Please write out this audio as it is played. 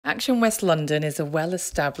Action West London is a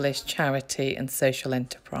well-established charity and social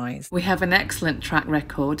enterprise. We have an excellent track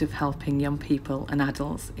record of helping young people and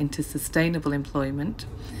adults into sustainable employment,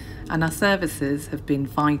 and our services have been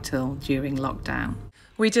vital during lockdown.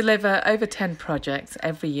 We deliver over 10 projects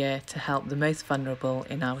every year to help the most vulnerable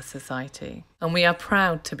in our society, and we are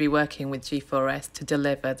proud to be working with G4S to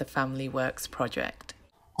deliver the Family Works project.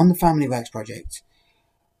 On the Family Works project,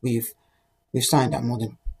 we've signed up more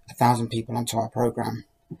than 1,000 people onto our programme.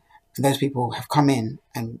 And those people have come in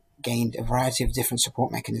and gained a variety of different support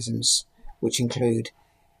mechanisms, which include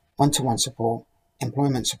one-to-one support,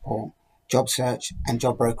 employment support, job search and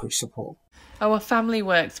job brokerage support. Our Family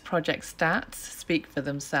Works project stats speak for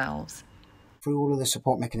themselves. Through all of the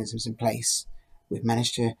support mechanisms in place, we've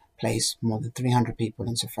managed to place more than 300 people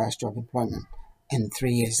into first job employment in the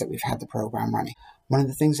 3 years that we've had the programme running. One of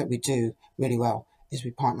the things that we do really well is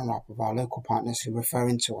we partner up with our local partners who refer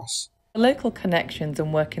into us. Local connections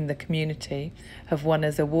and work in the community have won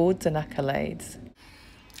us awards and accolades.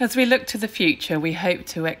 As we look to the future, we hope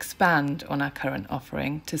to expand on our current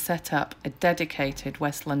offering to set up a dedicated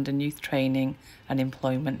West London youth training and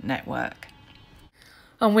employment network.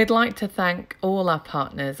 And we'd like to thank all our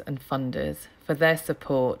partners and funders for their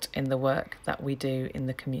support in the work that we do in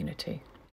the community.